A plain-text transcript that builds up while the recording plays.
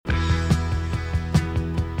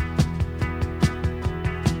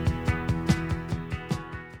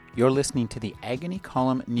You're listening to the Agony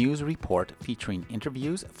Column News Report featuring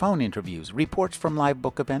interviews, phone interviews, reports from live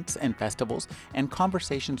book events and festivals, and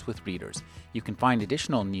conversations with readers. You can find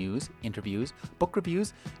additional news, interviews, book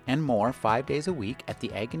reviews, and more 5 days a week at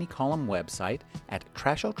the Agony Column website at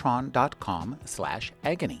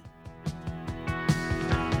trashotron.com/agony.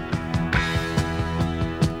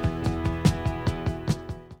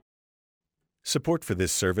 Support for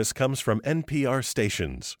this service comes from NPR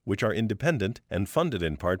stations, which are independent and funded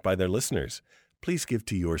in part by their listeners. Please give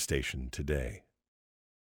to your station today.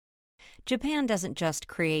 Japan doesn't just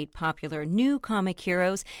create popular new comic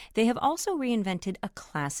heroes, they have also reinvented a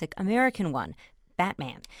classic American one,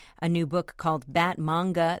 Batman. A new book called Bat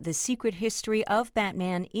Manga, The Secret History of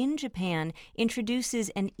Batman in Japan, introduces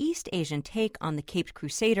an East Asian take on the Caped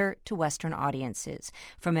Crusader to Western audiences.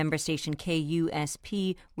 From member station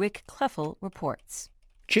KUSP, Rick Kleffel reports.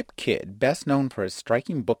 Chip Kidd, best known for his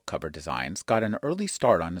striking book cover designs, got an early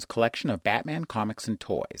start on his collection of Batman comics and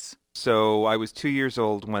toys. So I was 2 years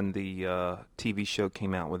old when the TV show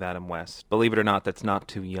came out with Adam West. Believe it or not, that's not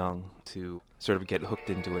too young to sort of get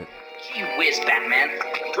hooked into it. Gee whiz, Batman.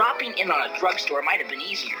 Dropping in on a drugstore might have been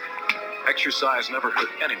easier. Exercise never hurt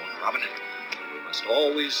anyone, Robin. We must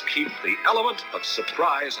always keep the element of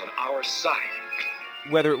surprise on our side.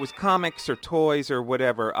 Whether it was comics or toys or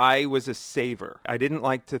whatever, I was a saver. I didn't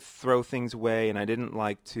like to throw things away, and I didn't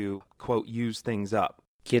like to, quote, use things up.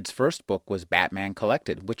 Kidd's first book was Batman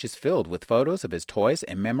Collected, which is filled with photos of his toys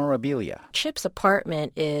and memorabilia. Chip's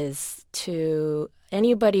apartment is, to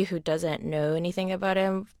anybody who doesn't know anything about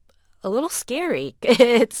him, a little scary.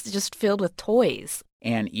 It's just filled with toys.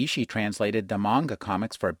 Anne Ishii translated the manga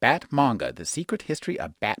comics for Bat Manga, The Secret History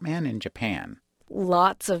of Batman in Japan.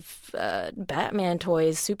 Lots of Batman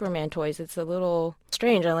toys, Superman toys. It's a little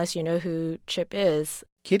strange unless you know who Chip is.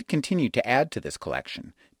 Kidd continued to add to this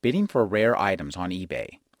collection, bidding for rare items on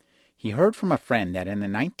eBay. He heard from a friend that in the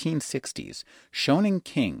 1960s, Shonen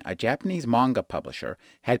King, a Japanese manga publisher,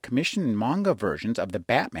 had commissioned manga versions of the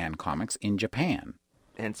Batman comics in Japan.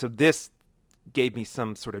 And so this gave me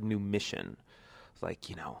some sort of new mission. Like,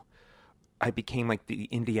 I became like the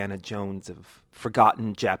Indiana Jones of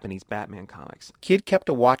forgotten Japanese Batman comics. Kidd kept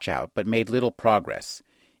a watch out, but made little progress.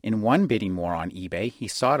 In one bidding war on eBay, he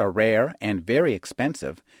sought a rare and very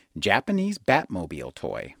expensive Japanese Batmobile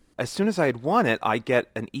toy. As soon as I had won it, I get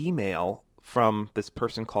an email from this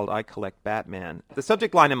person called I Collect Batman. The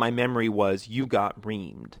subject line in my memory was, "You got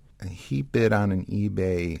reamed." He bid on an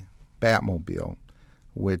eBay Batmobile,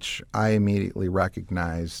 which I immediately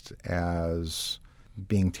recognized as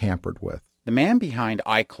being tampered with. The man behind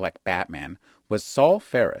I Collect Batman was Saul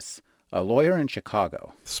Ferris, a lawyer in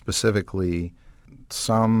Chicago. Specifically,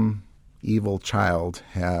 some evil child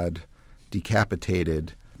had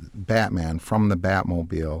decapitated Batman from the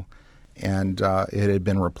Batmobile, and it had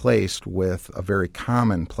been replaced with a very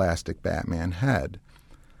common plastic Batman head,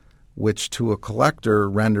 which to a collector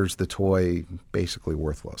renders the toy basically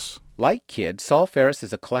worthless. Like Kidd, Saul Ferris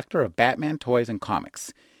is a collector of Batman toys and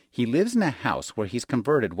comics. He lives in a house where he's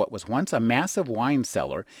converted what was once a massive wine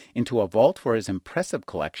cellar into a vault for his impressive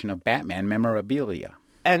collection of Batman memorabilia.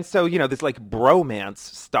 And so, this like bromance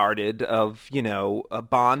started of, a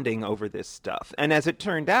bonding over this stuff. And as it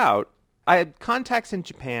turned out, I had contacts in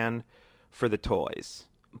Japan for the toys.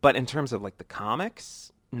 But in terms of like the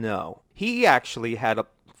comics, no. He actually had a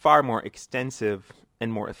far more extensive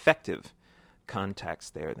and more effective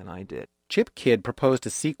contacts there than I did. Chip Kidd proposed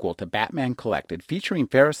a sequel to Batman Collected featuring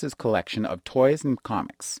Ferris's collection of toys and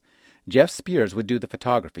comics. Jeff Spears would do the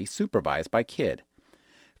photography, supervised by Kidd.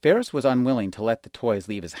 Ferris was unwilling to let the toys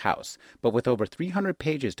leave his house, but with over 300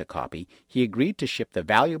 pages to copy, he agreed to ship the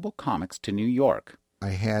valuable comics to New York.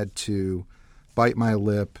 I had to bite my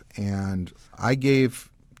lip, and I gave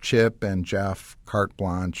Chip and Jeff carte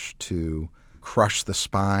blanche to crush the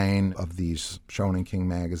spine of these Shonen King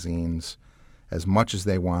magazines as much as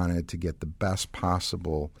they wanted to get the best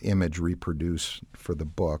possible image reproduced for the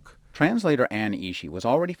book. Translator Anne Ishii was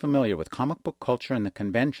already familiar with comic book culture and the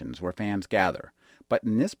conventions where fans gather. But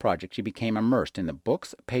in this project, she became immersed in the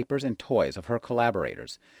books, papers, and toys of her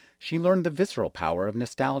collaborators. She learned the visceral power of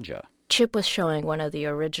nostalgia. Chip was showing one of the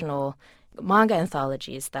original manga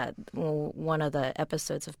anthologies that one of the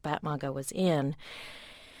episodes of Bat Manga was in.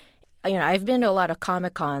 I've been to a lot of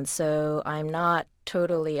Comic-Cons, so I'm not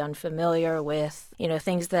totally unfamiliar with,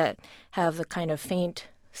 things that have the kind of faint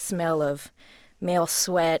smell of male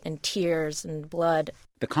sweat and tears and blood.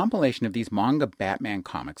 The compilation of these manga Batman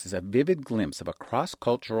comics is a vivid glimpse of a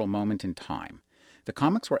cross-cultural moment in time. The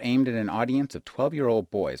comics were aimed at an audience of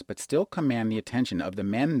 12-year-old boys, but still command the attention of the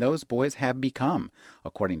men those boys have become,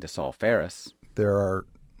 according to Saul Ferris. There are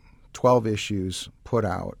 12 issues put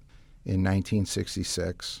out, in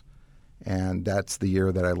 1966, and that's the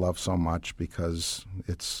year that I love so much because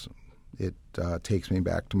it takes me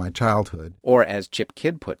back to my childhood. Or as Chip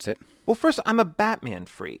Kidd puts it, well, first, I'm a Batman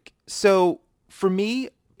freak. So for me,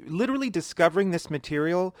 literally discovering this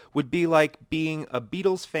material would be like being a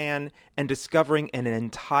Beatles fan and discovering an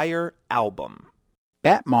entire album.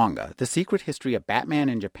 Bat-Manga, The Secret History of Batman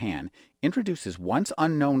in Japan, introduces once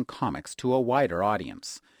unknown comics to a wider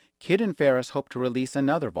audience. Kidd and Ferris hope to release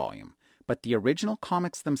another volume, but the original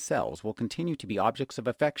comics themselves will continue to be objects of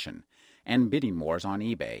affection and bidding wars on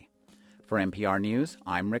eBay. For NPR News,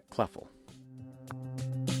 I'm Rick Kleffel.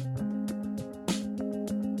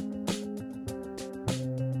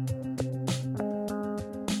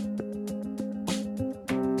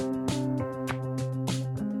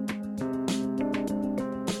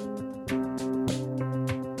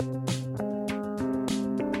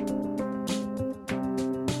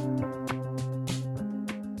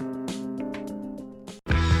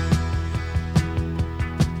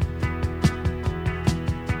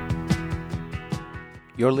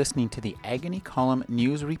 You're listening to the Agony Column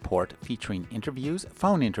News Report, featuring interviews,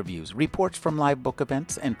 phone interviews, reports from live book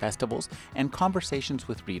events and festivals, and conversations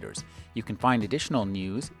with readers. You can find additional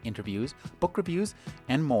news, interviews, book reviews,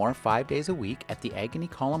 and more 5 days a week at the Agony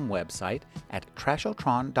Column website at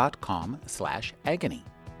trashotron.com/agony.